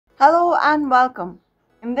Hello and welcome.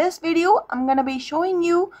 In this video, I'm going to be showing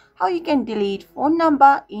you how you can delete phone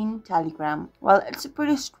number in Telegram. Well, it's a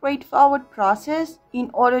pretty straightforward process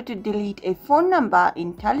in order to delete a phone number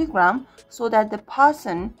in Telegram so that the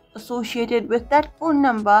person associated with that phone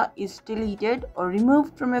number is deleted or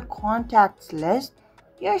removed from your contacts list.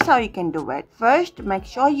 Here's how you can do it. First, make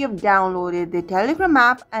sure you've downloaded the Telegram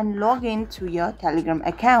app and log in to your Telegram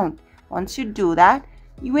account. Once you do that,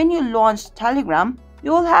 when you launch Telegram, you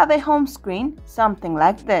will have a home screen, something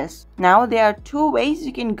like this. Now there are two ways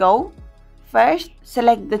you can go. First,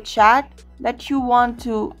 select the chat that you want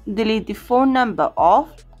to delete the phone number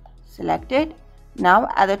of. Select it. Now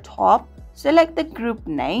at the top, select the group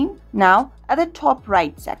name. Now at the top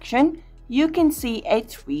right section, you can see a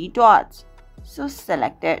 3 dots. So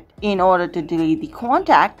select it. In order to delete the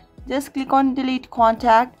contact, just click on delete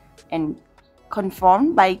contact and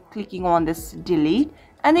confirm by clicking on this delete,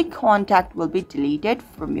 and the contact will be deleted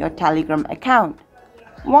from your Telegram account.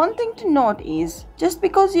 One thing to note is, just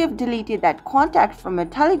because you have deleted that contact from your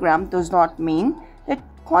Telegram does not mean that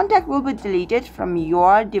contact will be deleted from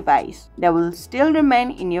your device. They will still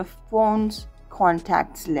remain in your phone's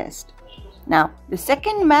contacts list. Now, the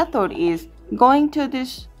second method is going to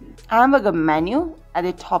this hamburger menu at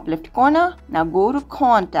the top left corner. Now go to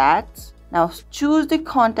contacts. Now choose the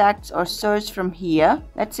contacts or search from here.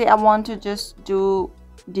 Let's say I want to just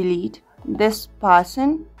delete this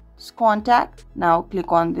person's contact. Now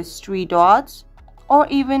click on this 3 dots or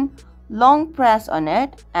even long press on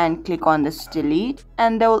it and click on this delete,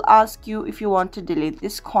 and they will ask you if you want to delete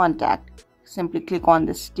this contact. Simply click on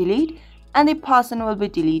this delete and the person will be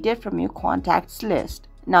deleted from your contacts list.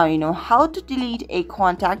 Now you know how to delete a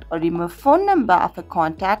contact or remove phone number of a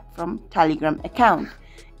contact from Telegram account.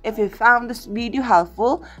 If you found this video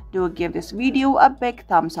helpful, do give this video a big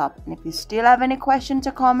thumbs up. And if you still have any questions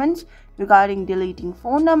or comments regarding deleting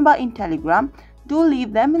phone number in Telegram, do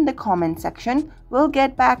leave them in the comment section. We'll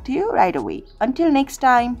get back to you right away. Until next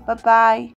time, bye-bye.